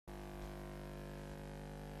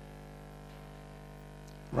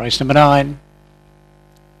Race number 9.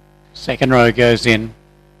 Second row goes in.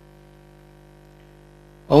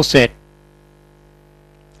 All set.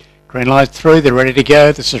 Green light through, they're ready to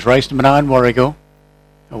go. This is race number 9, Warragul.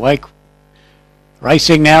 Away.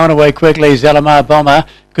 Racing now and away quickly, Zalamar Bomber.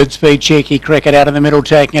 Good speed, Cheeky Cricket out in the middle,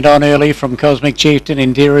 taking it on early from Cosmic Chieftain.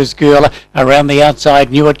 Indira's Girl around the outside.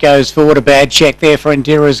 Newitt goes forward. A bad check there for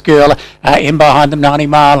Indira's Girl. In behind them, 90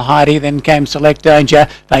 Mile Heidi. Then came Select Danger.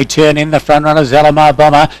 They turn in the front runner, Zalamar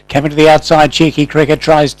Bomber. Coming to the outside, Cheeky Cricket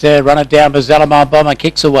tries to run it down, but Zalamar Bomber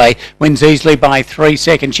kicks away. Wins easily by 3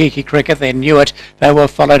 seconds. Cheeky Cricket, then Newitt. They were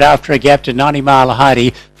followed after a gap to 90 Mile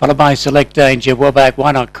Heidi. Followed by Select Danger. Well back,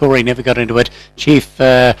 Why Not Corey never got into it.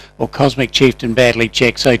 Or Cosmic Chieftain badly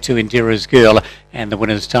checked. So too Indira's Girl. And the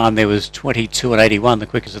winner's time there was 22:81, the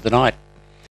quickest of the night.